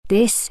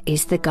This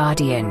is The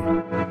Guardian.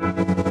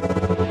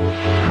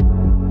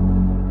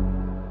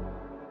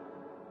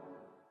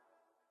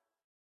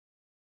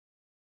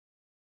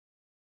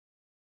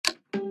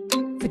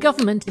 The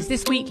government is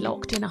this week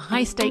locked in a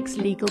high-stakes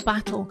legal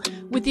battle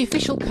with the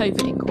official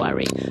COVID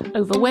inquiry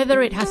over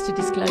whether it has to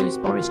disclose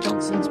Boris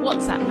Johnson's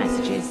WhatsApp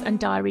messages and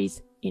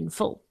diaries in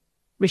full.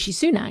 Rishi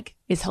Sunak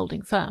is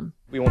holding firm.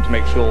 We want to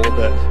make sure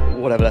that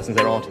whatever lessons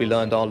there are to be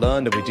learned are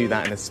learned, and we do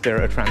that in a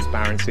spirit of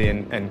transparency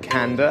and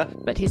candour.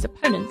 But his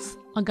opponents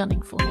are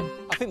gunning for him.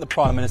 I think the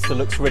Prime Minister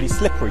looks really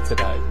slippery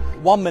today.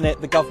 One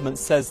minute the government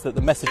says that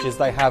the messages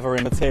they have are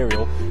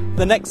immaterial.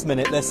 The next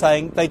minute they're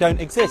saying they don't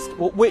exist.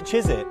 Well, which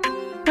is it?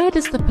 Where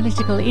does the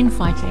political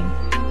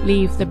infighting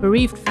leave the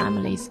bereaved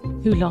families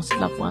who lost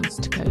loved ones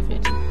to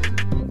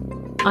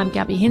COVID? I'm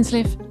Gaby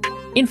Hinsliff,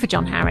 in for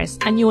John Harris,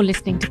 and you're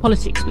listening to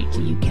Politics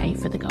Weekly UK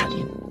for The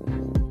Guardian.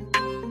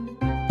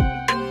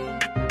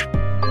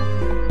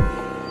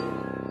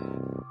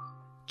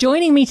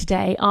 Joining me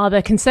today are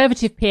the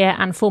Conservative peer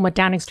and former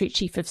Downing Street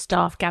Chief of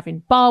Staff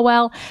Gavin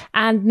Barwell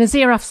and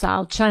Nazir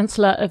Afzal,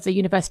 Chancellor of the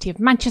University of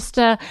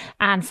Manchester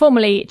and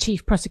formerly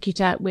Chief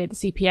Prosecutor with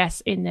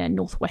CPS in the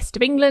northwest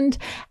of England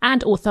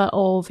and author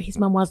of his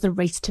memoirs The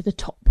Race to the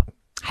Top.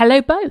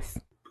 Hello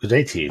both. Good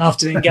day to you.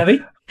 Afternoon,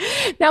 Gabby.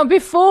 Now,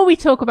 before we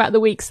talk about the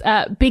week's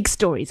big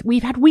stories,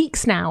 we've had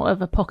weeks now of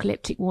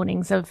apocalyptic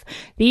warnings of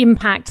the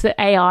impact that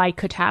AI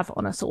could have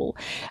on us all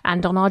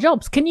and on our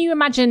jobs. Can you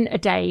imagine a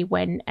day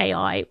when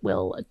AI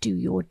will do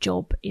your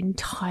job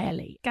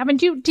entirely? Gavin,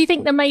 do you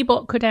think the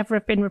Maybot could ever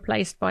have been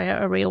replaced by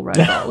a real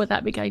robot? Would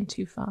that be going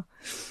too far?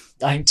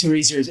 I think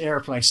Theresa is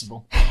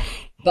irreplaceable.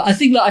 But I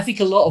think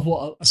a lot of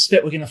what I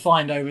suspect we're going to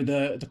find over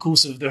the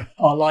course of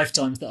our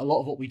lifetimes, that a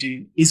lot of what we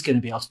do is going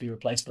to be able to be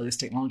replaced by this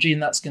technology.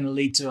 And that's going to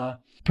lead to a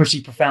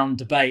pretty profound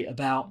debate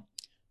about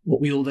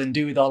what we all then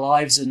do with our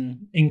lives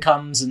and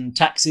incomes and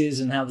taxes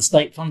and how the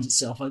state funds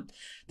itself.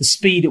 The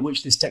speed at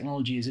which this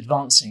technology is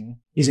advancing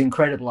is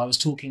incredible. I was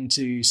talking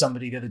to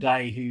somebody the other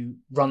day who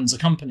runs a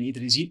company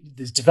that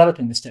is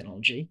developing this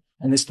technology.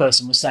 And this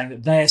person was saying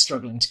that they're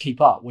struggling to keep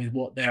up with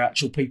what their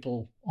actual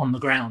people on the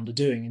ground are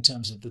doing in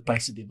terms of the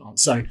pace of the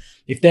advance. So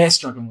if they're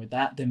struggling with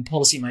that, then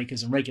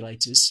policymakers and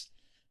regulators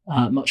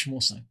much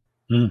more so.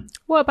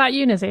 What about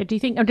you, Nazir? Do you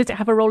think, or does it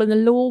have a role in the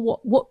law?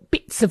 What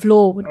bits of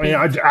law would be?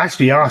 I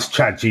actually asked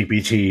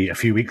ChatGPT a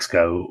few weeks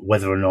ago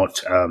whether or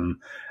not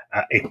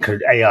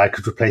AI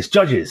could replace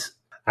judges,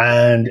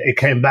 and it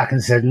came back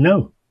and said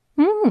no.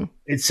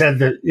 It said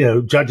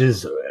that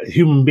judges,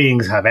 human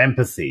beings, have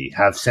empathy,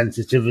 have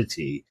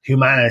sensitivity,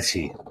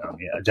 humanity.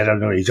 They don't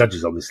know any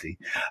judges, obviously,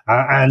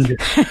 and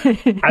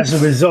as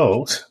a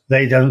result,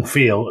 they don't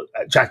feel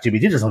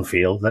ChatGPT doesn't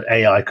feel that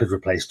AI could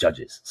replace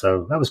judges.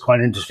 So that was quite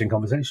an interesting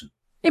conversation.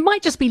 It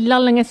might just be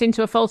lulling us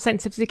into a false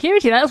sense of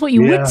security. That's what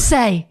you would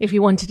say if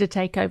you wanted to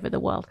take over the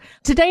world.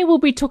 Today, we'll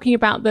be talking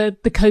about the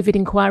COVID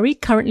inquiry,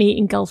 currently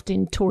engulfed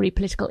in Tory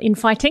political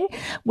infighting.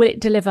 Will it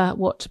deliver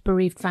what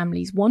bereaved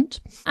families want?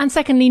 And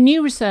secondly,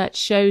 new research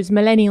shows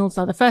millennials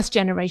are the first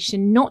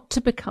generation not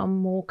to become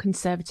more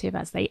conservative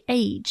as they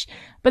age.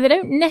 But they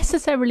don't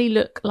necessarily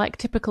look like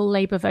typical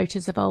Labour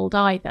voters of old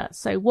either.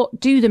 So what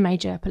do the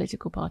major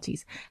political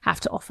parties have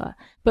to offer?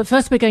 But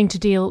first, we're going to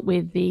deal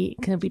with the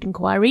COVID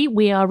inquiry.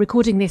 We are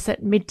recording this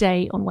at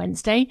midday on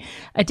Wednesday,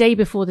 a day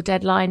before the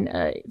deadline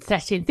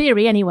set in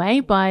theory anyway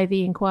by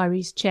the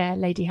inquiry's chair,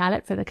 Lady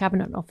Hallett, for the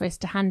Cabinet Office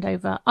to hand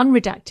over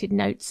unredacted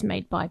notes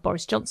made by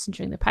Boris Johnson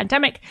during the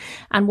pandemic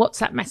and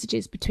WhatsApp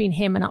messages between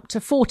him and up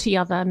to 40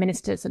 other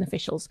ministers and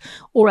officials,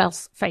 or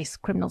else face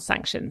criminal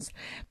sanctions.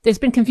 There's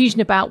been confusion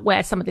about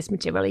where some of this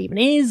material even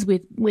is,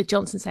 with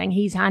Johnson saying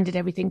he's handed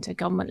everything to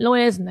government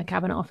lawyers and the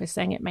Cabinet Office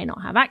saying it may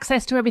not have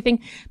access to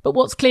everything. But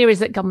what's clear is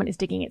that government is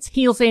digging its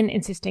heels in,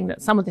 insisting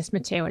that some of this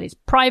material is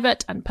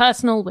private and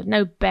personal with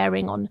no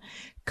bearing on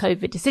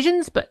COVID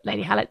decisions. But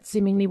Lady Hallett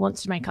seemingly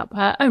wants to make up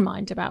her own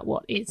mind about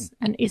what is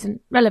and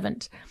isn't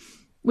relevant.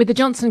 With the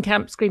Johnson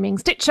camp screaming,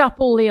 stitch up,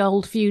 all the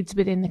old feuds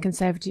within the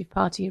Conservative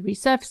Party are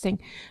resurfacing.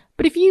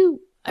 But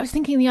I was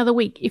thinking the other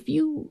week, if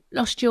you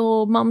lost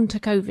your mum to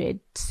COVID,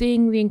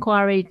 seeing the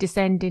inquiry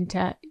descend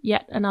into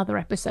yet another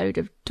episode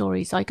of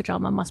Tory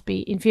psychodrama must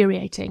be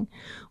infuriating.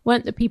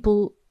 Weren't the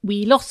people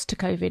we lost to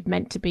COVID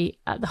meant to be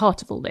at the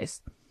heart of all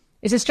this?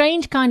 It's a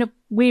strange kind of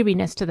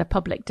weariness to the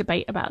public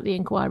debate about the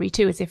inquiry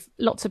too, as if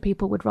lots of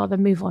people would rather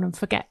move on and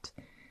forget.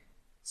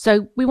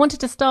 So we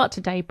wanted to start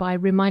today by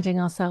reminding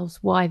ourselves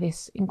why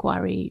this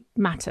inquiry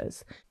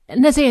matters.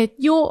 Nazir,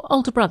 your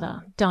older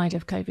brother died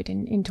of COVID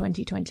in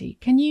 2020.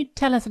 Can you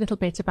tell us a little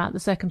bit about the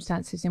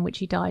circumstances in which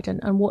he died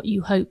and what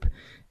you hope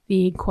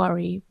the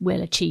inquiry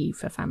will achieve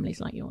for families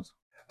like yours?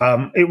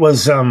 It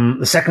was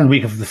the second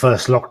week of the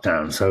first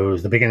lockdown, so it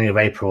was the beginning of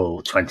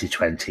April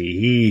 2020.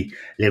 He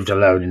lived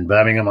alone in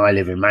Birmingham. I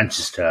live in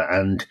Manchester,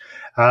 and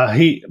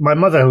my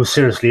mother, who was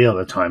seriously ill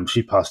at the time,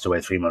 she passed away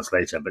 3 months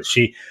later. But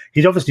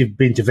he'd obviously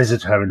been to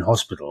visit her in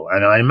hospital,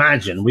 and I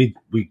imagine we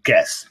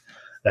guess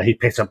that he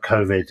picked up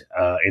COVID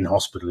in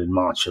hospital in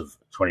March of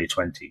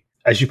 2020.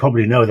 as you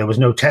probably know, there was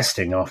no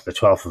testing after the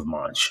 12th of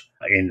March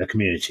in the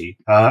community.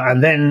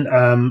 And then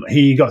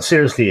he got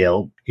seriously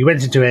ill. He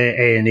went into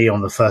A&E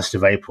on the 1st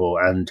of April,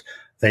 and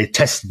they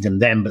tested him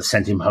then but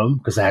sent him home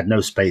because they had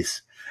no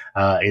space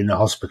in the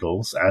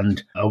hospitals.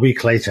 And a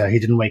week later, he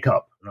didn't wake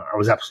up. I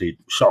was absolutely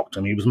shocked.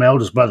 I mean, he was my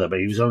oldest brother, but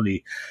he was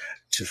only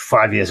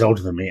 5 years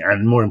older than me.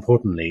 And more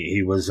importantly,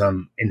 he was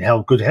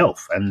in good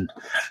health. And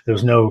there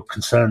was no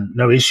concern,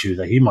 no issue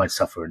that he might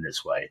suffer in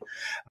this way.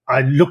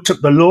 I looked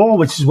up the law,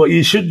 which is what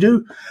you should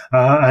do.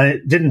 And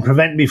it didn't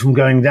prevent me from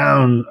going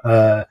down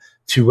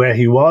to where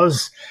he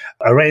was,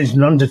 arranged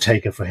an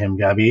undertaker for him,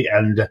 Gabby.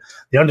 And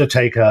the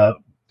undertaker,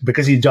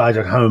 because he died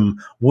at home,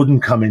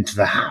 wouldn't come into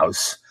the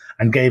house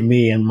and gave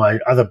me and my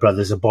other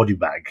brothers a body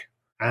bag.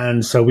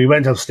 And so we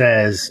went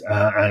upstairs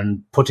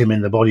and put him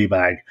in the body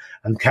bag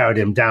and carried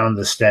him down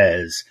the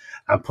stairs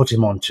and put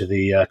him onto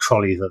the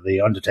trolley that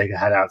the undertaker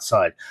had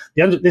outside.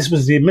 This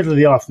was the middle of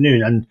the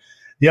afternoon, and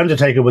the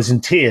undertaker was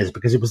in tears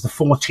because it was the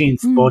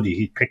 14th body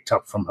he picked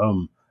up from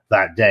home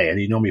that day, and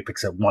he normally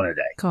picks up one a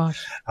day.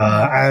 Gosh.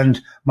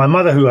 And my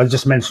mother, who I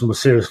just mentioned was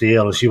seriously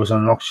ill, she was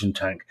on an oxygen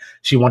tank.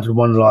 She wanted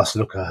one last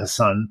look at her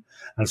son.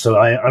 And so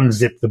I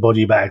unzipped the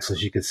body bag so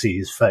she could see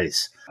his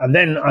face. And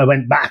then I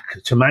went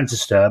back to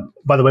Manchester.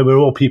 By the way, we were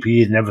all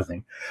PPE'd and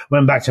everything.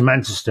 Went back to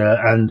Manchester,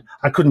 and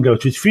I couldn't go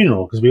to his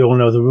funeral because we all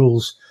know the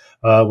rules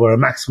were a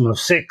maximum of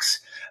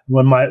 6.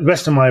 When the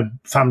rest of my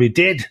family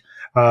did,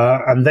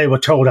 and they were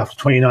told after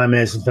 29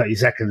 minutes and 30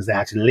 seconds they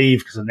had to leave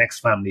because the next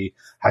family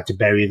had to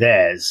bury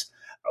theirs.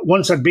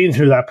 Once I'd been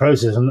through that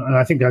process, and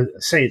I think I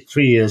say it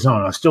 3 years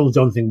on, I still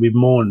don't think we've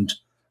mourned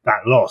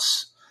that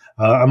loss.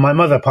 And my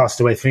mother passed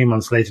away 3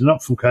 months later,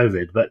 not from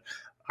COVID, but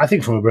I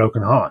think from a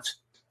broken heart.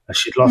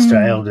 She'd lost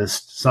her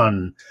eldest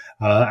son,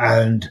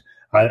 and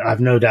I've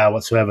no doubt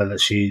whatsoever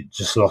that she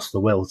just lost the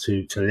will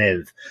to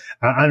live.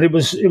 And it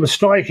was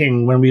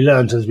striking when we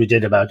learned, as we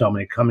did, about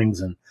Dominic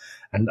Cummings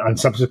and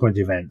subsequent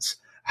events,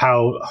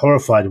 how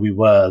horrified we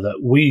were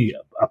that we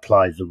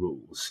applied the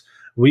rules.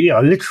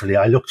 I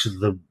looked at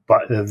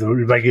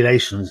the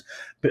regulations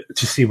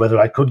to see whether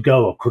I could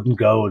go or couldn't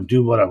go and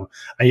do whatever.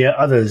 And yet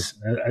others,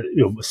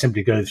 were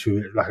simply going through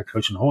it like a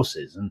coach and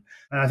horses. And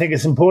I think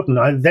it's important.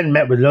 I then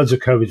met with loads of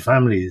COVID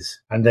families,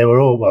 and they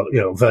were all,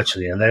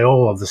 virtually, and they're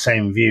all of the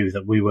same view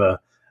that we were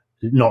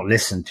not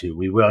listened to.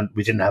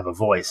 We didn't have a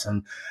voice,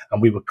 and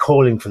we were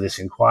calling for this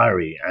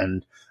inquiry.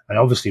 And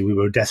obviously we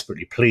were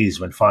desperately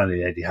pleased when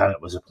finally Lady Hallett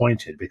was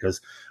appointed,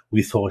 because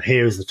we thought,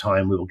 here's the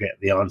time we will get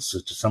the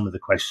answers to some of the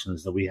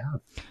questions that we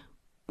have.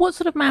 What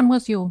sort of man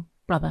was your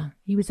brother?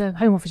 He was a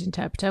Home Office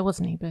interpreter,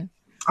 wasn't he?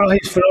 Oh,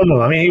 he's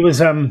phenomenal. I mean, he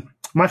was,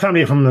 my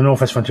family are from the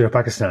northwest frontier of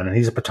Pakistan, and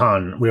he's a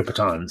Pathan. We're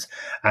Pathans.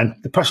 And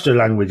the Pashto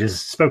language is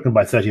spoken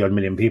by 30 odd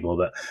million people,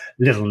 but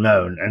little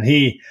known. And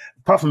he,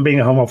 apart from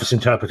being a Home Office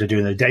interpreter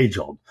doing a day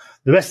job,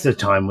 the rest of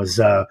the time was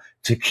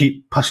to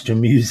keep Pashto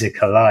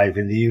music alive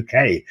in the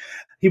UK.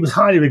 He was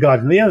highly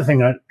regarded. And the other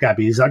thing,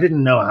 Gabby, is I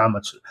didn't know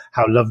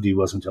how loved he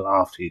was until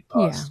after he'd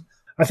passed. Yeah.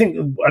 I think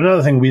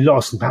another thing we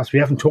lost, and perhaps we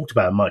haven't talked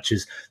about much,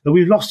 is that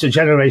we've lost a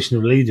generation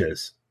of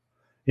leaders.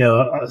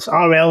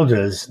 Our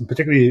elders, and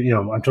particularly,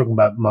 I'm talking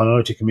about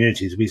minority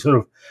communities, we sort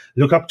of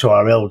look up to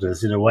our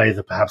elders in a way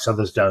that perhaps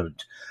others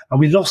don't. And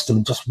we lost them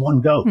in just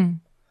one go.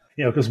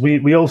 Because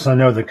we also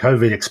know that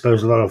COVID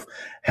exposed a lot of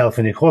health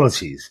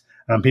inequalities.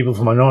 And people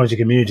from minority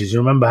communities, you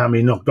remember how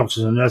many doctors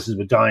and nurses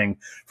were dying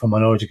from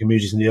minority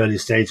communities in the early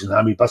stages, and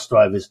how many bus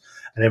drivers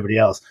and everybody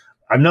else.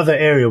 Another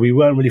area we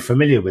weren't really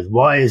familiar with.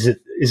 Why is it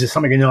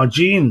something in our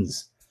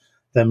genes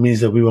that means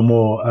that we were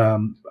more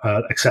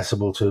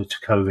accessible to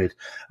COVID?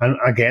 And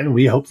again,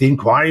 we hope the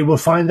inquiry will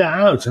find that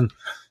out. And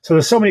so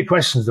there's so many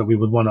questions that we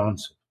would want to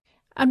answer.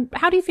 And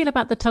how do you feel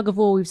about the tug of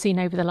war we've seen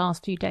over the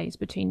last few days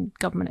between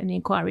government and the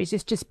inquiry? Is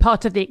this just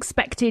part of the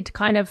expected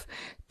kind of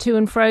to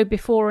and fro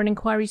before an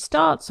inquiry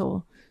starts,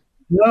 or?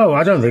 No,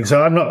 I don't think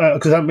so. I'm not,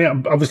 because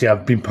obviously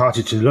I've been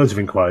party to loads of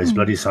inquiries,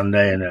 Bloody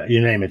Sunday and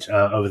you name it,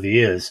 over the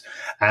years.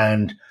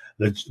 And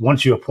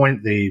once you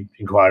appoint the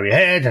inquiry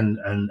head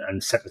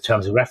and set the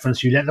terms of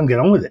reference, you let them get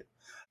on with it.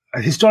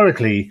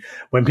 Historically,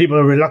 when people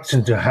are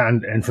reluctant to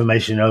hand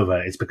information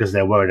over, it's because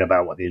they're worried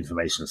about what the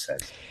information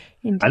says.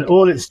 Indeed. And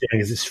all it's doing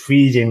is it's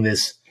feeding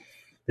this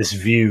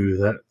view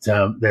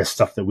that there's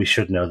stuff that we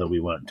should know that we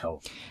weren't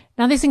told.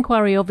 Now, this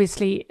inquiry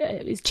obviously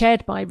is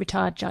chaired by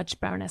retired Judge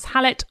Baroness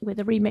Hallett, with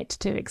a remit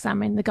to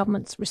examine the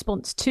government's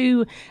response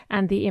to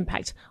and the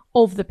impact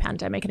of the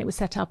pandemic. And it was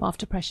set up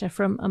after pressure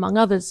from, among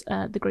others,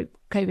 the group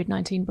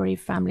COVID-19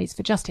 Bereaved Families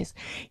for Justice.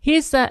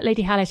 Here's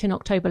Lady Hallett in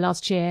October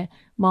last year,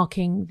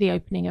 marking the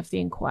opening of the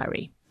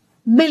inquiry.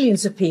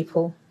 Millions of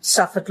people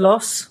suffered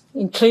loss,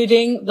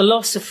 including the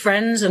loss of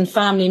friends and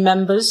family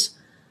members,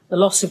 the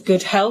loss of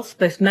good health,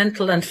 both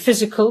mental and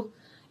physical,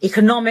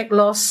 economic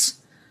loss,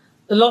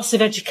 the loss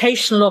of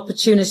educational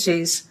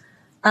opportunities,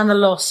 and the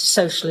loss of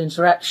social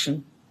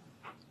interaction.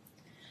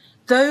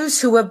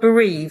 Those who were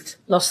bereaved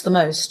lost the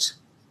most.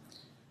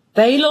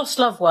 They lost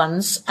loved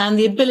ones and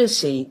the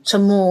ability to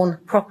mourn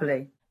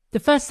properly. The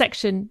first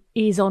section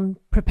is on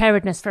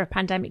preparedness for a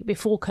pandemic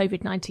before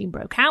COVID-19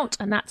 broke out,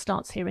 and that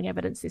starts hearing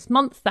evidence this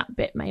month. That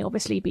bit may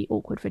obviously be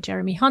awkward for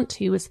Jeremy Hunt,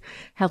 who was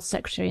Health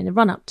Secretary in the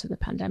run-up to the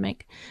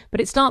pandemic.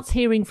 But it starts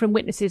hearing from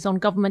witnesses on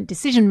government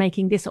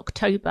decision-making this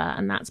October,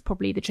 and that's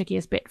probably the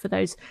trickiest bit for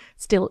those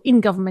still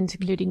in government,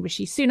 including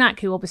Rishi Sunak,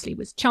 who obviously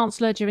was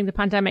Chancellor during the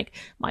pandemic,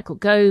 Michael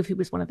Gove, who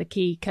was one of the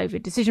key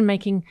COVID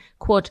decision-making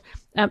quad,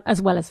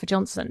 as well as for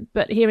Johnson.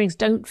 But hearings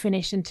don't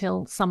finish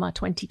until summer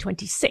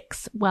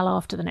 2026, well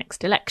after the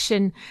next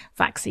election,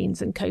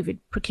 vaccines and COVID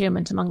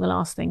procurement among the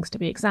last things to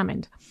be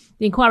examined.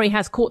 The inquiry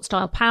has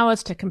court-style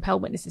powers to compel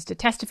witnesses to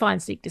testify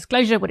and seek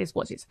disclosure, what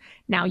it's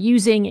now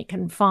using. It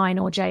can fine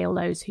or jail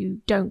those who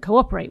don't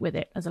cooperate with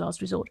it as a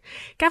last resort.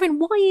 Gavin,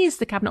 why is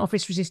the Cabinet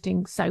Office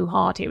resisting so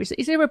hard here?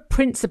 Is there a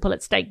principle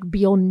at stake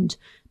beyond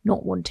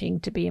not wanting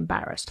to be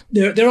embarrassed?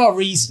 There are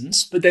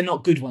reasons, but they're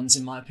not good ones,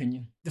 in my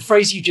opinion. The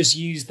phrase you just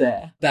used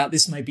there, about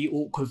this may be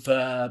awkward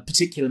for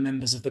particular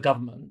members of the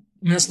government,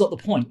 I mean, that's not the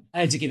point.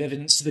 I had to give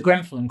evidence to the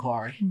Grenfell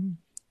inquiry. Mm.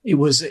 It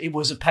was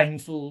a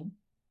painful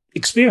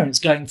experience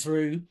going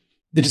through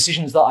the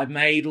decisions that I've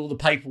made, all the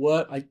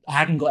paperwork. I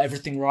hadn't got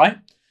everything right.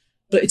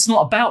 But it's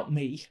not about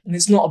me, and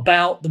it's not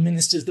about the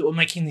ministers that were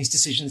making these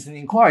decisions in the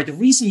inquiry. The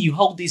reason you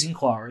hold these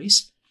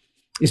inquiries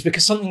is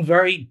because something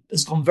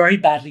has gone very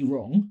badly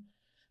wrong,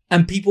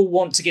 and people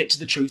want to get to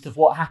the truth of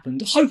what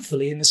happened,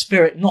 hopefully in the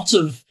spirit not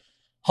of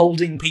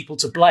holding people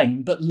to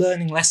blame, but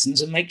learning lessons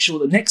and make sure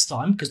that next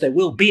time, because there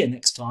will be a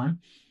next time,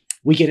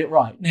 we get it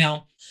right.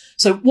 Now,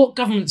 so what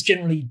governments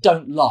generally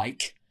don't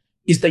like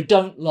is they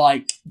don't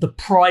like the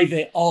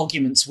private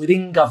arguments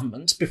within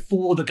government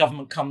before the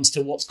government comes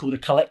to what's called a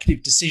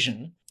collective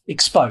decision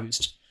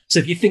exposed. So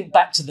if you think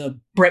back to the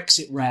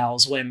Brexit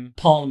rows when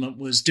Parliament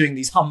was doing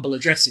these humble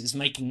addresses,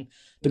 making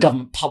the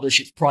government publish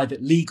its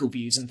private legal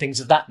views and things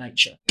of that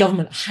nature,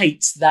 government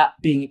hates that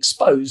being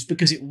exposed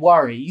because it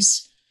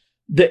worries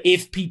that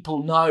if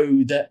people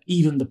know that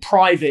even the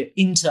private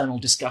internal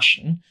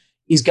discussion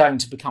is going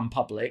to become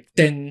public,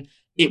 then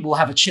it will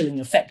have a chilling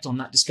effect on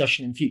that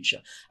discussion in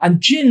future.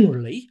 And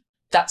generally,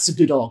 that's a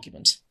good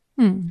argument.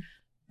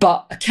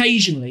 But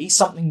occasionally,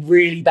 something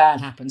really bad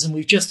happens. And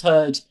we've just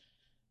heard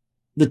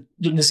the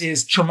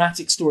Nazir's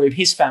traumatic story of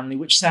his family,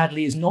 which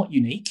sadly is not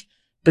unique,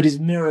 but is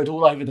mirrored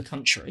all over the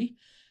country.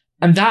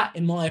 And that,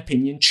 in my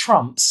opinion,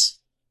 trumps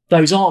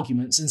those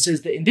arguments and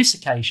says that in this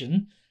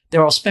occasion,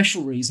 there are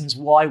special reasons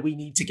why we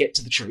need to get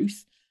to the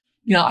truth.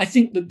 You know, I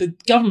think that the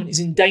government is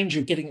in danger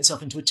of getting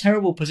itself into a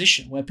terrible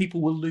position where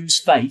people will lose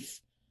faith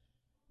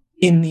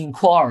in the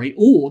inquiry,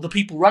 or the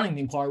people running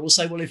the inquiry will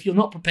say, well, if you're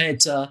not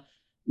prepared to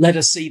let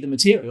us see the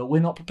material,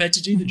 we're not prepared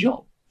to do the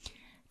job.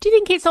 Do you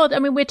think it's odd? I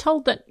mean, we're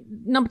told that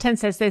Number 10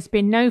 says there's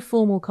been no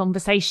formal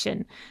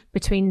conversation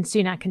between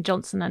Sunak and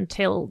Johnson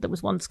until there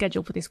was one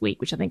scheduled for this week,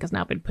 which I think has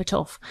now been put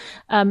off,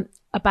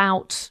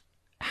 about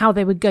how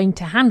they were going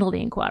to handle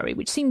the inquiry,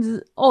 which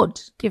seems odd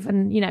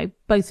given, you know,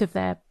 both of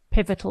their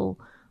pivotal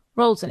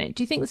roles in it.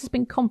 Do you think this has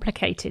been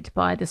complicated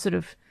by the sort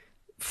of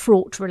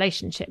fraught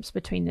relationships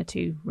between the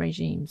two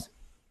regimes?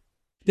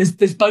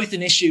 There's both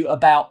an issue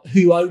about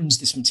who owns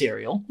this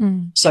material.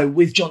 So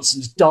with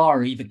Johnson's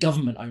diary, the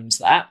government owns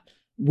that.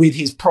 With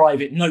his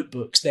private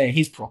notebooks, they're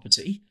his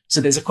property.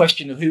 So there's a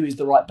question of who is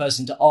the right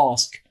person to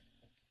ask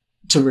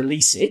to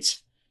release it.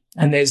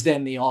 And there's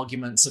then the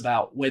arguments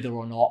about whether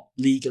or not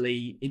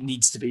legally it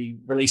needs to be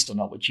released or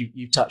not, which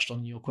you touched on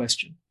in your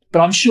question.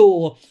 But I'm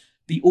sure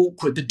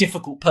the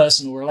difficult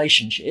personal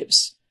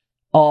relationships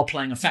are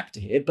playing a factor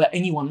here. But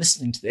anyone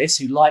listening to this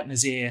who, like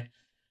Nazir,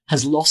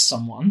 has lost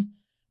someone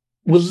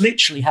will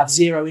literally have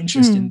zero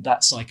interest in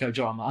that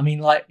psychodrama. I mean,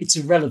 like, it's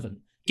irrelevant.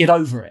 Get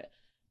over it.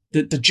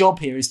 The job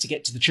here is to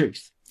get to the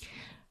truth.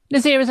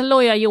 Nazir, as a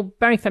lawyer, you're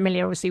very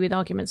familiar, obviously, with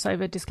arguments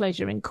over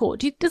disclosure in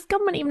court. Does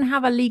government even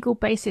have a legal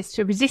basis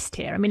to resist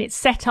here? I mean, it's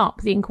set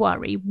up the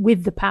inquiry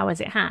with the powers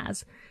it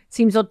has.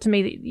 Seems odd to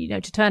me that, you know,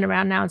 to turn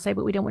around now and say,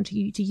 but we don't want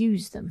you to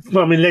use them.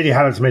 Well, I mean, Lady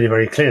Howard's made it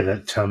very clear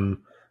that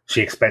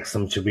she expects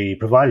them to be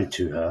provided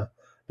to her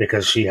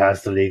because she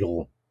has the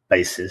legal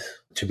basis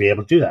to be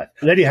able to do that.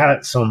 Lady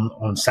Howard's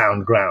on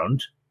sound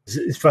ground.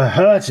 It's for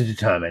her to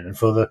determine and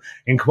for the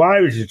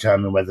inquiry to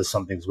determine whether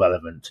something's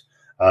relevant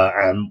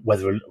and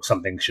whether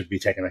something should be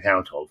taken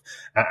account of.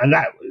 And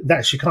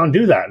that she can't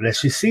do that unless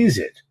she sees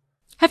it.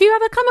 Have you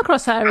ever come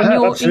across her in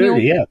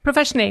your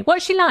professionally?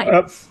 What's she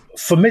like?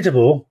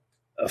 Formidable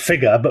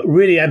figure, but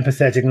really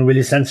empathetic and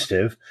really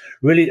sensitive,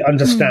 really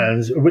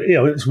understands. You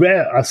know, it's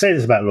rare. I say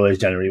this about lawyers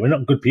generally. We're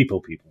not good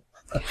people.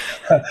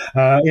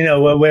 You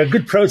know, we're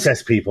good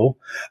process people.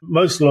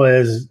 Most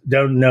lawyers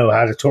don't know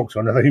how to talk to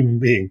another human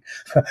being,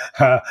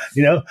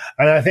 you know,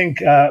 and I think,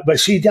 but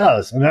she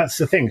does. And that's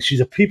the thing. She's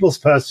a people's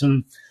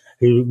person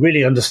who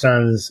really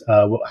understands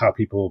how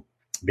people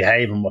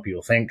behave and what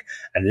people think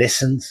and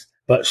listens.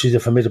 But she's a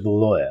formidable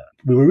lawyer.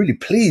 We were really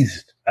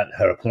pleased at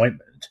her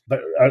appointment.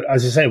 But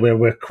as I say,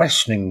 we're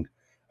questioning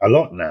a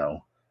lot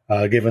now.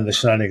 Given the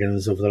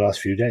shenanigans over the last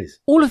few days.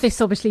 All of this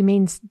obviously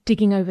means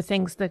digging over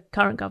things the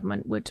current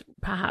government would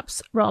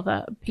perhaps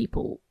rather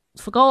people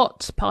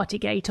forgot,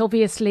 Partygate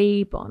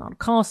obviously, Barnard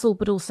Castle,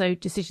 but also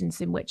decisions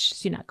in which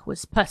Sunak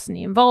was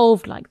personally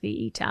involved, like the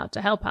Eat Out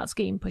to Help Out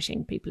scheme,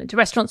 pushing people into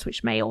restaurants,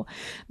 which may or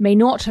may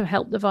not have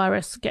helped the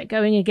virus get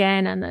going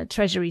again, and the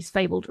Treasury's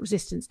fabled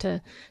resistance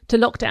to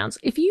lockdowns.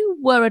 If you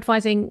were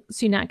advising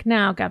Sunak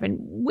now, Gavin,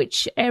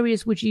 which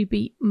areas would you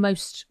be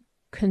most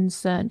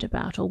concerned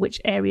about, or which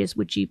areas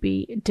would you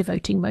be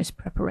devoting most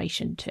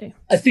preparation to?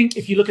 I think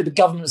if you look at the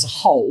government as a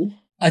whole,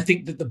 I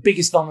think that the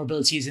biggest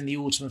vulnerability is in the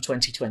autumn of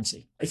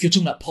 2020. If you're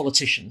talking about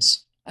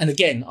politicians, and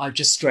again, I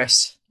just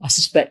stress, I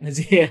suspect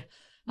Nazir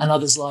and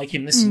others like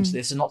him listening to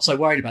this are not so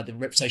worried about the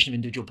reputation of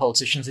individual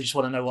politicians. They just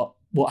want to know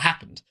what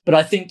happened. But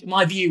I think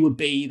my view would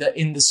be that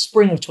in the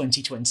spring of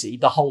 2020,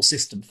 the whole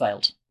system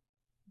failed.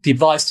 The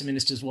advice to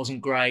ministers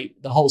wasn't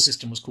great. The whole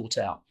system was caught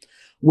out.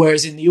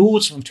 Whereas in the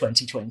autumn of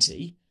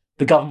 2020,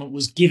 the government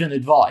was given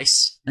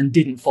advice and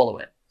didn't follow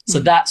it. So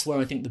that's where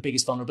I think the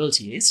biggest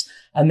vulnerability is.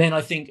 And then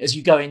I think as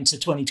you go into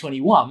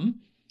 2021,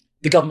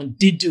 the government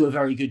did do a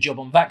very good job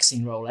on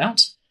vaccine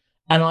rollout.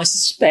 And I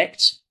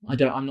suspect,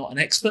 I'm not an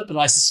expert, but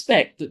I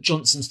suspect that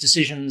Johnson's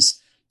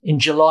decisions in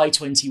July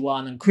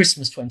 21 and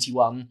Christmas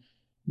 21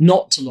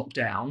 not to lock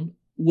down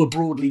were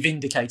broadly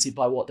vindicated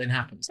by what then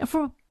happened.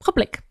 From a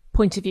public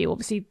point of view,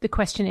 obviously the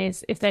question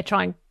is, if they're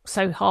trying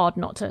so hard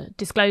not to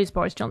disclose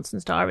Boris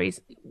Johnson's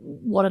diaries,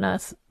 what on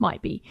earth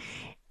might be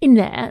in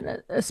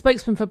there? A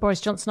spokesman for Boris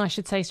Johnson, I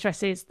should say,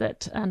 stresses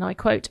that, and I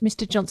quote,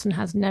 Mr. Johnson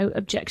has no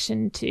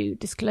objection to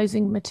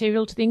disclosing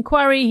material to the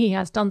inquiry. He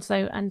has done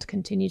so and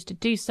continues to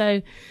do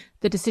so.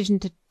 The decision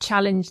to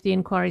challenge the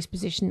inquiry's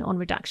position on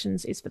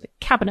redactions is for the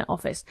Cabinet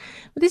Office.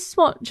 But this is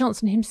what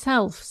Johnson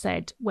himself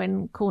said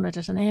when cornered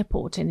at an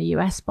airport in the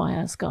US by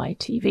a Sky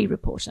TV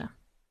reporter.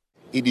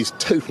 It is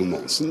total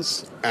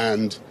nonsense,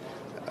 and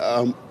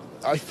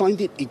I find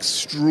it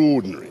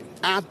extraordinary,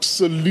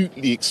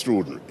 absolutely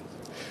extraordinary,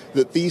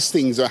 that these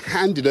things are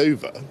handed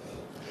over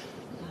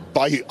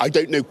by, I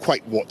don't know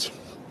quite what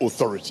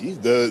authority,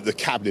 the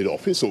Cabinet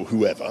Office or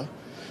whoever,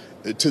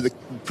 to the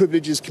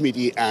Privileges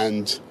Committee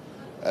and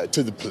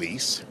to the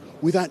police,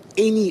 without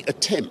any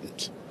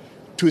attempt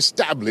to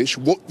establish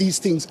what these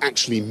things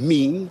actually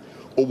mean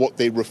or what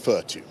they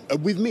refer to.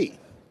 With me.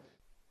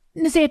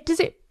 Nazir,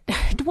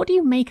 what do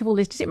you make of all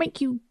this? Does it make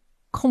you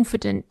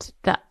confident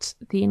that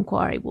the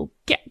inquiry will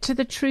get to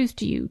the truth?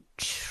 Do you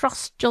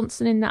trust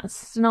Johnson in that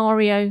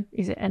scenario?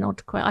 Is it an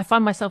odd question? I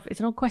find myself, it's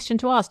an odd question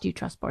to ask. Do you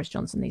trust Boris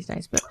Johnson these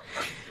days? But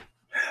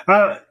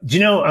I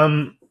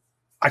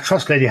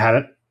trust Lady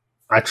Hallett.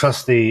 I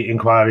trust the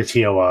inquiry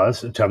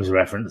TORs in terms of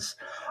reference.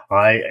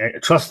 I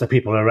trust the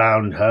people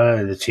around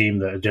her, the team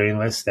that are doing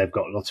this. They've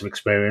got lots of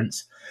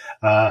experience.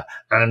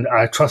 And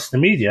I trust the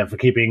media for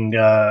keeping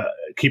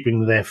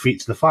their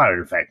feet to the fire,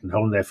 in fact, and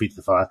holding their feet to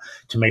the fire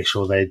to make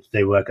sure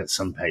they work at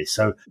some pace.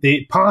 So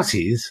the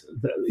parties,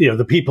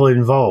 the people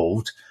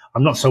involved,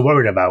 I'm not so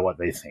worried about what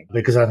they think,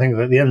 because I think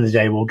that at the end of the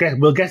day, we'll get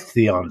to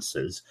the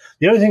answers.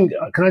 The only thing,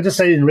 can I just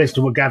say in relation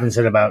to what Gavin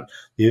said about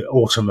the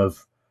autumn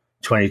of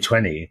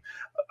 2020,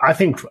 I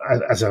think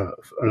as a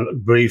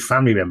bereaved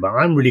family member,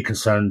 I'm really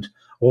concerned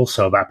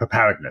also about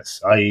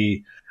preparedness,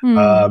 i.e.,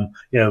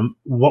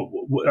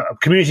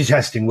 community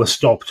testing was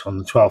stopped on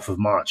the 12th of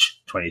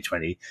March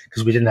 2020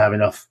 because we didn't have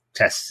enough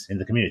tests in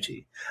the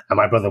community, and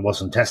my brother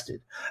wasn't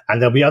tested.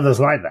 And there'll be others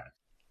like that.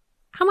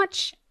 How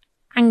much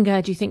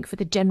anger do you think for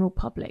the general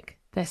public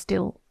there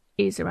still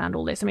is around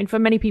all this? I mean, for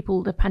many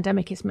people, the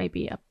pandemic is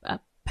maybe a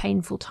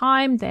painful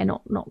time. They're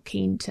not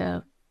keen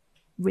to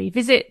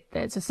revisit.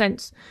 There's a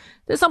sense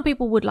that some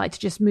people would like to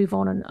just move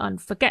on and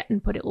forget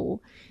and put it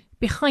all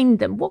behind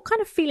them. What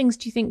kind of feelings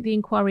do you think the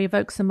inquiry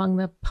evokes among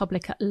the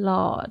public at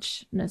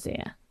large,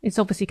 Nazir? It's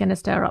obviously going to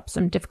stir up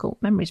some difficult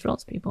memories for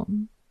lots of people.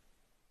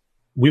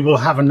 We will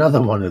have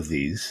another one of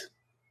these.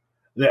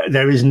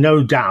 There is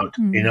no doubt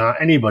in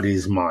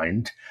anybody's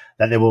mind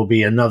that there will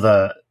be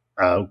another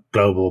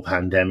global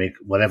pandemic,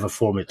 whatever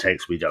form it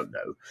takes, we don't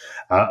know.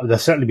 There'll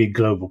certainly be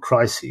global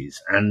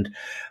crises, and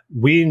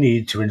we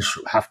need to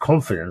have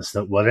confidence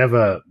that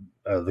whatever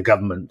the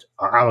government,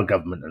 our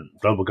government and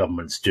global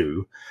governments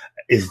do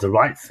is the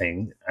right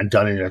thing and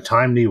done in a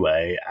timely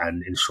way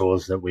and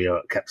ensures that we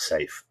are kept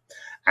safe.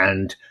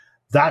 And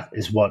that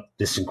is what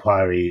this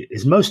inquiry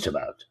is most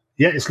about.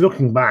 Yeah, it's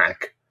looking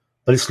back,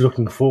 but it's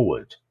looking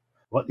forward.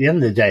 Well, at the end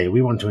of the day,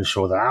 we want to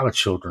ensure that our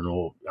children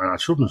or our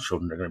children's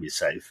children are going to be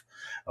safe.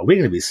 We're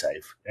going to be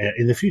safe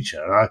in the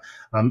future.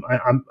 And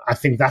I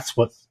think that's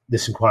what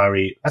this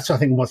inquiry, that's I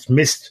think what's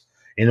missed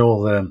in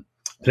all the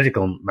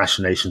political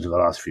machinations of the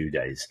last few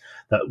days,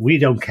 that we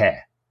don't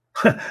care.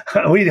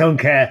 We don't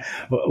care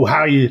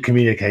how you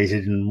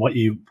communicated and what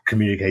you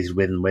communicated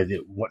with and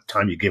what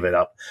time you give it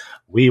up.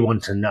 We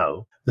want to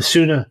know. The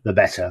sooner, the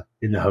better,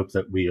 in the hope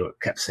that we are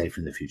kept safe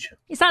in the future.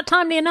 Is that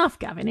timely enough,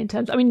 Gavin, in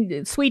terms,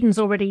 Sweden's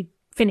already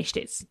finished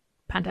its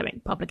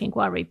pandemic public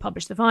inquiry,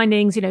 published the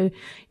findings.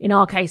 In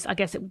our case, I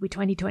guess it would be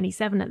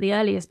 2027 at the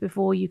earliest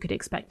before you could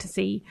expect to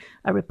see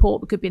a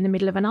report that could be in the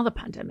middle of another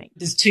pandemic.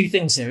 There's two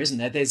things here, isn't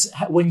there? There's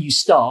when you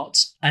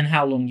start and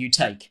how long you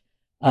take.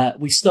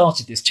 We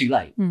started this too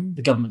late.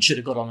 The government should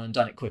have got on and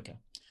done it quicker.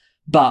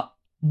 But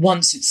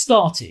once it's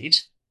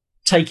started,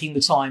 taking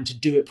the time to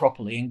do it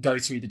properly and go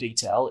through the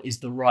detail is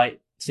the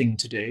right thing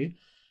to do.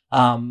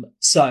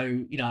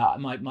 So,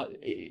 my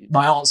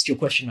answer to your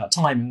question about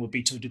timing would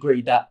be, to a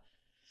degree, that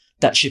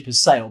ship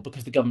has sailed,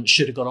 because the government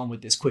should have got on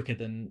with this quicker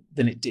than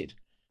it did.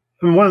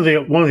 I mean, one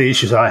of the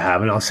issues I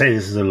have, and I'll say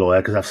this as a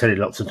lawyer because I've said it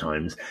lots of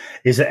times,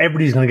 is that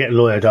everybody's going to get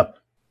lawyered up.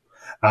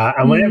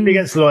 And when everybody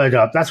gets lawyered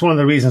up, that's one of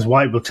the reasons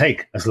why it will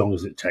take as long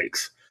as it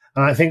takes.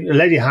 And I think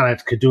Lady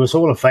Hannett could do us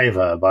all a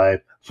favour by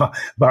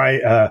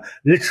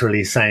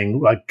literally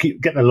saying, right,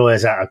 get the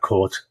lawyers out of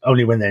court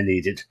only when they're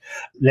needed.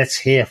 Let's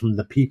hear from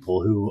the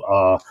people who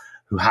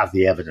have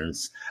the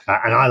evidence,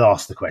 and I'll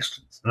ask the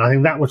questions. And I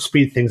think that would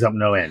speed things up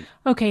no end.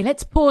 Okay,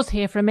 let's pause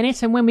here for a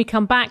minute, and when we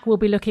come back, we'll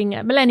be looking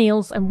at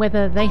millennials and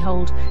whether they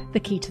hold the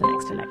key to the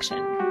next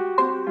election.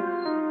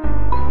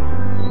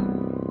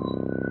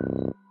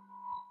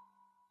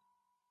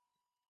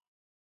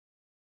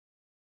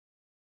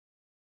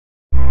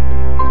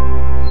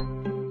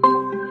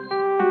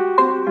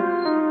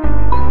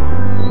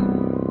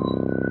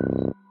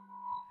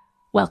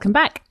 Welcome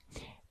back.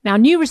 Now,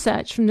 new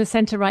research from the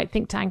centre-right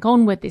think tank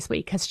Onward this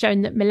week has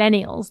shown that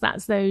millennials,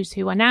 that's those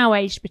who are now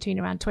aged between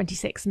around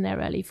 26 and their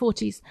early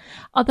 40s,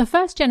 are the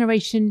first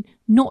generation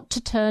not to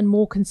turn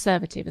more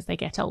conservative as they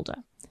get older.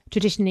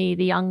 Traditionally,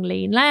 the young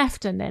lean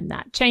left, and then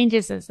that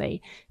changes as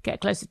they get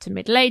closer to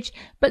middle age.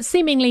 But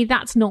seemingly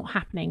that's not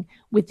happening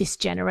with this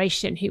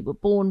generation who were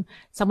born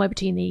somewhere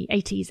between the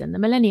 80s and the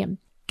millennium.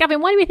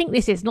 Gavin, why do we think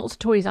this is? Lots of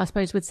Tories, I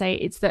suppose, would say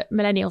it's that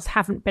millennials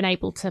haven't been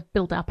able to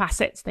build up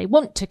assets they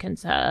want to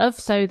conserve,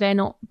 so they're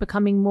not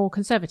becoming more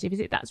conservative. Is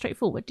it that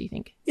straightforward, do you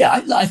think?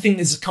 Yeah, I think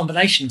there's a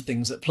combination of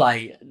things at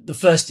play. The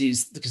first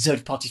is the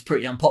Conservative Party is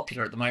pretty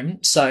unpopular at the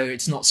moment, so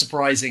it's not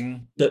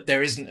surprising that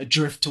there isn't a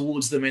drift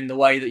towards them in the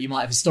way that you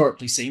might have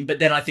historically seen. But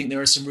then I think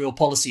there are some real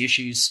policy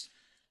issues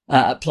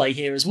at play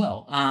here as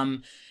well.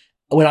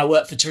 When I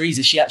worked for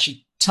Theresa, she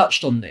actually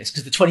touched on this,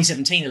 because the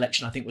 2017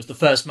 election, I think, was the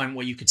first moment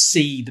where you could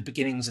see the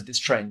beginnings of this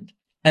trend.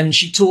 And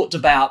she talked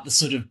about the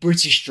sort of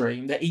British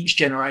dream that each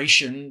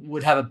generation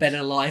would have a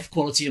better life,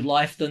 quality of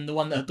life, than the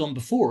one that had gone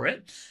before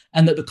it.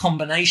 And that the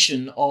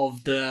combination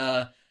of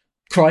the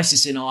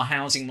crisis in our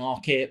housing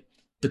market,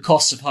 the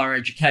costs of higher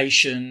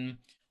education,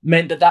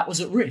 meant that that was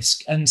at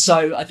risk. And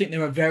so I think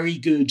there are very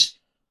good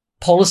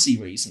policy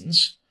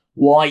reasons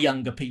why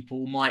younger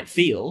people might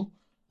feel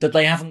that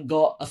they haven't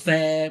got a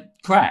fair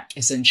crack,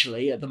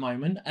 essentially, at the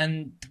moment.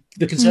 And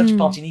the Conservative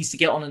Party needs to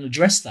get on and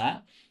address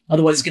that.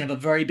 Otherwise, it's going to have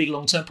a very big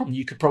long-term problem.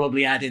 You could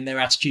probably add in their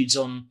attitudes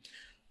on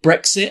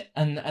Brexit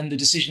and the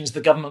decisions the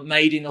government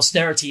made in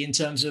austerity in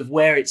terms of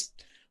where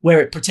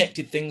it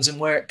protected things and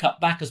where it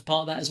cut back as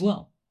part of that as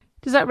well.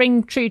 Does that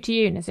ring true to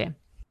you, Nazir?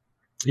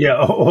 Yeah,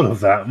 all of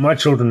that. My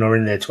children are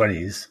in their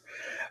 20s,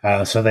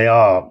 so they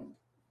are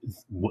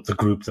the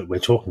group that we're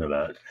talking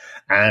about.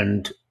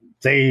 And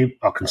they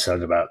are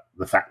concerned about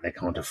the fact they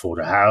can't afford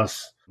a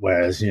house,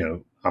 whereas,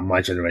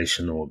 my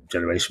generation or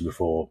generation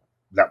before,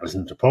 that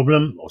wasn't a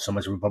problem or so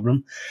much of a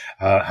problem.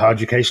 Higher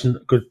education,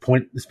 good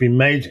point that's been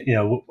made.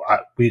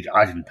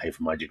 I didn't pay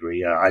for my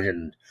degree. I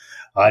didn't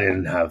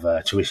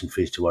have tuition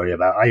fees to worry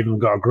about. I even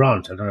got a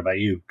grant. I don't know about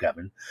you,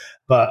 Gavin,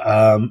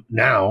 but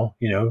now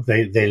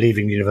they're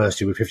leaving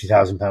university with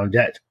 £50,000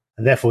 debt,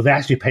 and therefore they're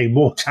actually paying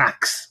more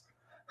tax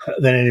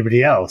than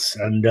anybody else,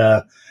 and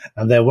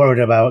they're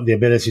worried about the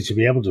ability to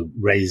be able to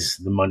raise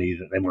the money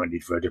that they might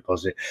need for a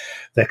deposit.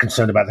 They're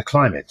concerned about the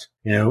climate,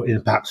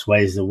 in perhaps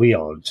ways that we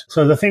aren't.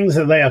 So the things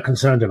that they are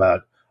concerned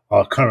about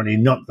are currently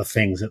not the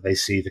things that they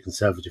see the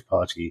Conservative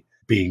Party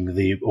being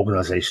the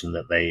organisation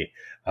that they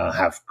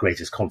have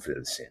greatest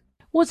confidence in.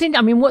 What's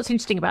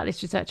interesting about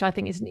this research, I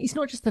think, is it's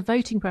not just the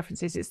voting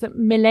preferences, it's the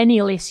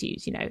millennial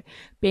issues,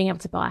 being able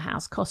to buy a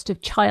house, cost of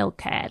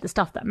childcare, the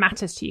stuff that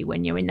matters to you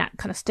when you're in that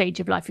kind of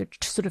stage of life you're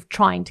sort of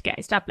trying to get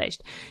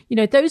established.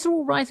 Those are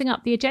all rising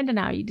up the agenda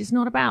now. It's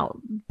not about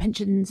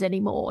pensions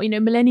anymore.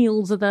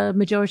 Millennials are the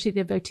majority of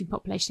the voting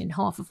population in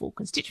half of all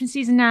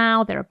constituencies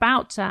now. They're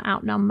about to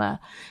outnumber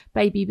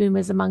baby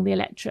boomers among the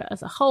electorate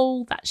as a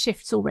whole. That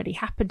shift's already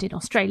happened in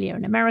Australia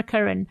and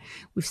America, and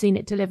we've seen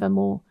it deliver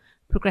more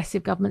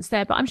progressive governments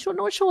there. But I'm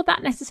not sure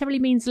that necessarily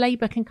means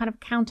Labour can kind of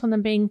count on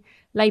them being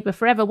Labour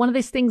forever. One of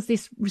those things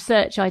this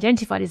research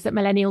identified is that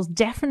millennials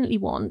definitely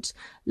want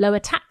lower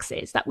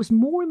taxes. That was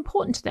more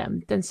important to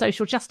them than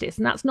social justice.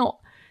 And that's not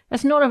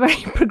a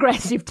very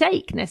progressive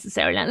take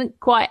necessarily. That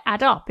doesn't quite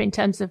add up in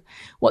terms of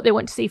what they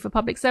want to see for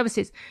public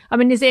services. I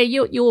mean, Nazir,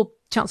 you're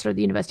Chancellor of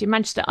the University of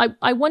Manchester.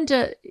 I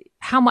wonder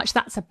how much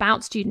that's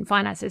about student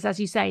finances. As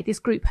you say, this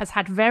group has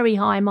had very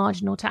high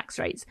marginal tax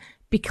rates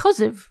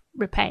because of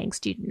repaying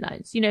student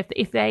loans.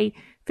 If they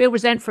feel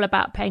resentful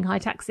about paying high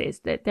taxes,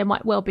 that there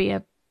might well be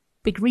a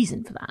big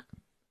reason for that.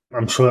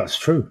 I'm sure that's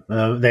true.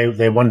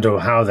 They wonder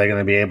how they're going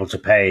to be able to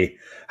pay,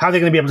 how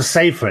they're going to be able to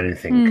save for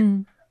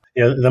anything.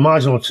 The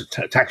marginal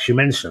tax you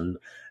mentioned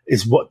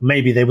is what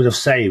maybe they would have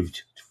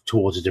saved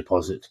towards a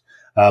deposit,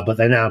 but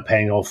they're now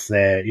paying off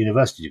their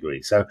university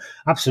degree. So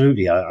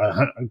absolutely,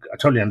 I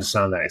totally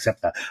understand that,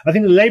 accept that. I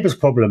think the Labour's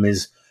problem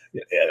is,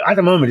 at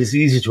the moment, it's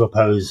easy to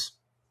oppose.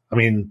 I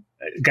mean,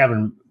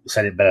 Gavin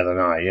said it better than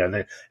I.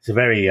 It's a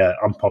very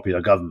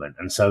unpopular government,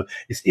 and so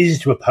it's easy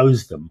to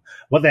oppose them.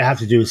 What they have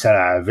to do is set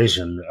out a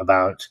vision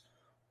about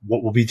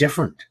what will be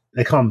different.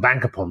 They can't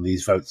bank upon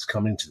these votes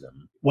coming to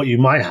them. What you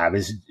might have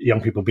is young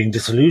people being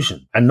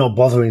disillusioned and not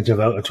bothering to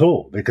vote at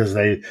all because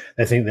they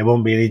think there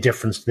won't be any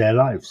difference to their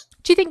lives.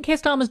 Do you think Keir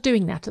Starmer's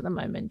doing that at the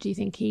moment? Do you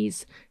think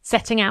he's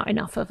setting out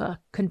enough of a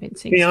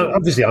convincing story?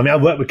 Obviously, I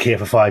worked with Keir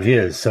for 5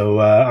 years, so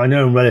I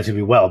know him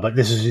relatively well, but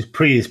this is his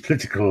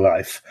political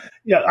life.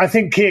 Yeah, I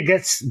think Keir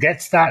gets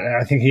that.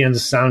 I think he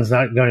understands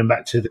that, going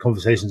back to the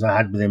conversations I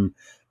had with him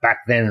back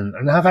then,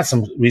 and I've had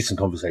some recent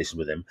conversations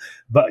with him.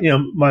 But,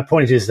 my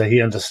point is that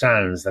he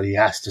understands that he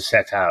has to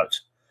set out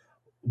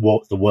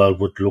what the world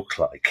would look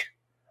like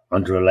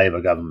under a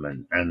Labour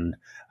government. And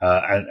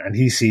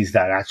he sees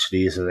that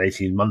actually as an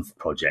 18-month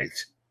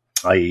project,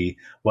 i.e.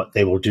 what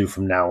they will do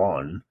from now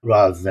on,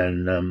 rather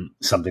than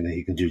something that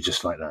he can do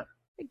just like that.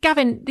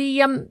 Gavin,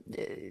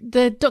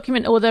 the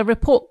document or the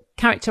report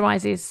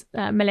characterises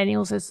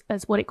millennials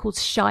as what it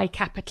calls shy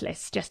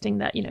capitalists, suggesting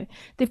that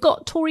they've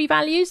got Tory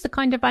values, the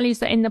kind of values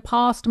that in the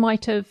past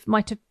might have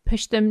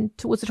pushed them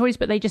towards the Tories,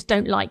 but they just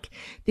don't like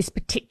this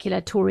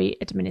particular Tory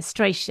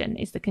administration.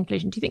 Is the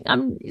conclusion? Do you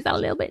think is that a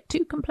little bit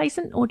too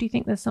complacent, or do you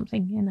think there's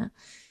something in that?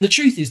 The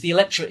truth is, the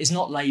electorate is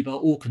not Labour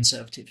or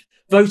Conservative.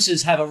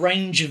 Voters have a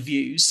range of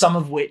views, some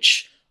of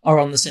which are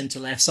on the centre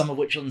left, some of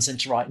which are on the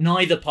centre right.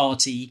 Neither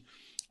party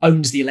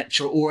owns the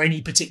electorate or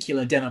any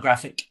particular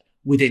demographic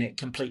within it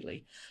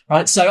completely,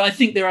 right? So I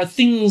think there are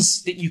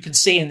things that you can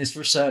see in this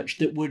research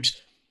that would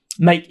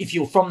make, if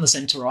you're from the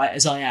centre-right,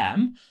 as I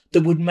am,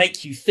 that would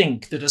make you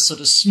think that a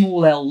sort of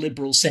small L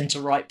liberal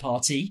centre-right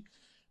party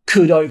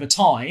could, over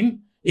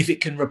time, if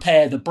it can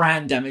repair the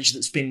brand damage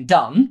that's been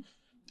done,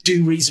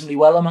 do reasonably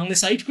well among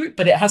this age group.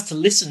 But it has to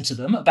listen to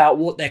them about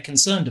what they're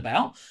concerned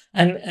about.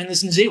 And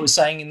as Nazir was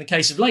saying, in the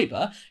case of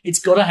Labour, it's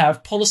got to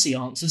have policy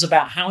answers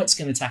about how it's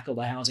going to tackle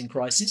the housing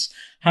crisis,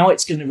 how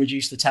it's going to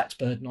reduce the tax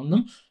burden on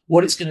them,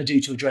 what it's going to do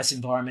to address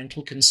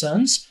environmental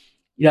concerns.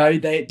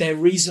 They're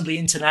reasonably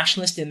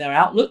internationalist in their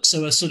outlook,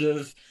 so a sort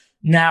of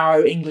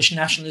narrow English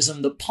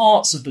nationalism that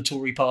parts of the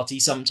Tory party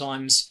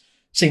sometimes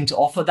seem to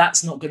offer,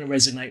 that's not going to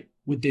resonate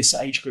with this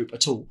age group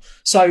at all.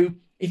 So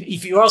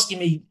if you're asking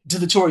me, do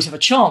the Tories have a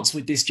chance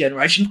with this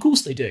generation? Of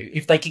course they do,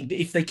 if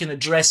they can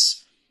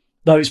address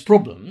those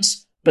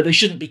problems. But they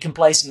shouldn't be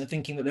complacent in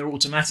thinking that they're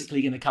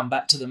automatically going to come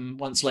back to them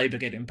once Labour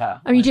get in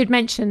power. You did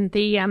mention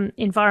the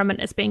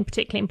environment as being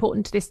particularly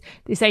important to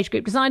this age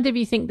group. Does either of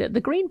you think that the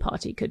Green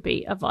Party could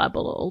be a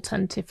viable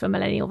alternative for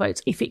millennial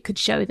votes if it could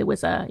show there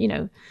was a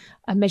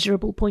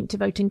measurable point to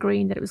voting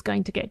Green, that it was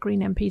going to get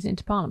Green MPs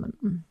into Parliament?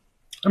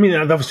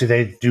 Obviously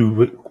they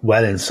do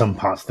well in some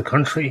parts of the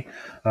country.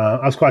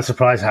 I was quite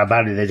surprised how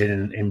badly they did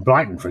in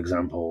Brighton, for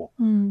example,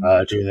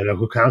 during the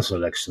local council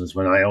elections,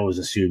 when I always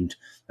assumed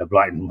that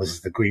Brighton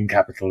was the green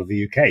capital of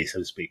the UK, so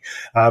to speak.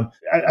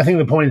 I think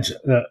the point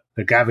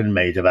that Gavin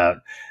made about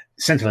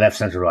centre-left,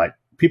 centre-right,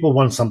 people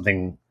want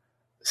something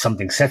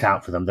set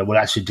out for them that will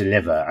actually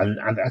deliver.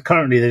 And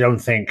currently they don't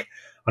think,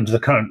 under the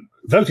current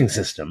voting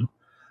system,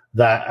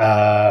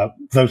 that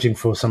voting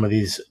for some of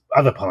these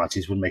other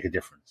parties would make a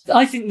difference.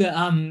 I think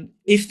that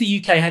if the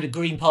UK had a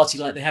Green Party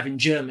like they have in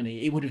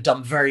Germany, it would have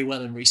done very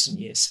well in recent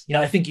years.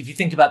 I think if you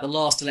think about the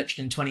last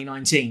election in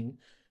 2019,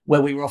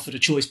 where we were offered a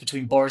choice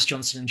between Boris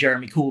Johnson and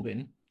Jeremy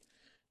Corbyn,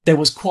 there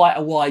was quite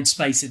a wide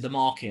space in the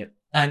market.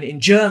 And in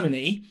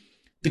Germany,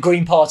 the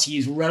Green Party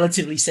is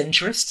relatively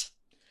centrist,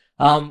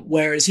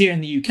 whereas here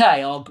in the UK,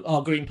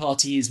 our Green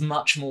Party is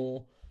much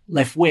more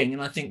left-wing.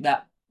 And I think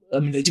that,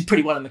 they did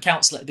pretty well in the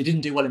council. They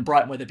didn't do well in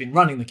Brighton, where they've been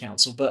running the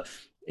council, but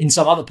in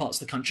some other parts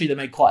of the country, they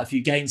made quite a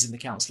few gains in the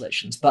council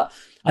elections. But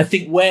I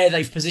think where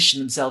they've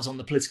positioned themselves on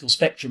the political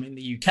spectrum in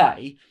the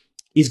UK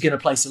is going to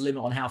place a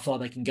limit on how far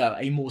they can go.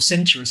 A more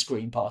centrist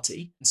Green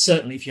Party, and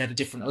certainly if you had a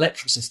different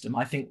electoral system,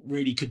 I think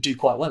really could do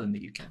quite well in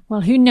the UK.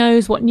 Well, who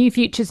knows what new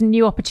futures and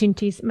new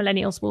opportunities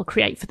millennials will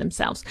create for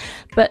themselves.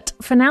 But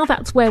for now,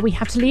 that's where we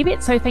have to leave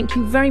it. So thank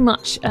you very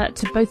much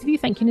to both of you.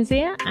 Thank you,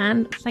 Nazir,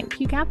 and thank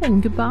you,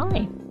 Gavin.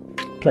 Goodbye.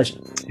 Pleasure.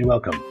 You're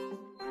welcome.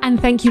 And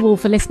thank you all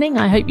for listening.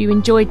 I hope you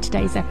enjoyed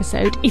today's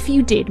episode. If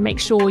you did, make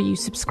sure you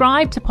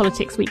subscribe to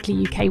Politics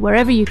Weekly UK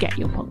wherever you get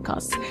your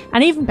podcasts.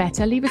 And even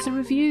better, leave us a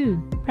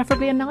review,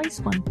 preferably a nice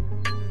one.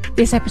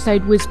 This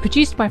episode was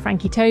produced by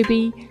Frankie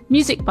Toby,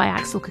 music by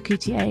Axel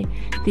Kakoutier.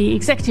 The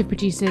executive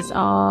producers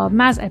are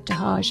Maz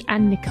Ebtahaj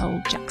and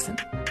Nicole Jackson.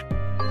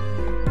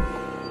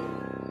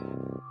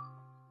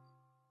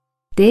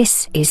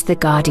 This is The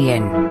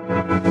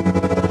Guardian.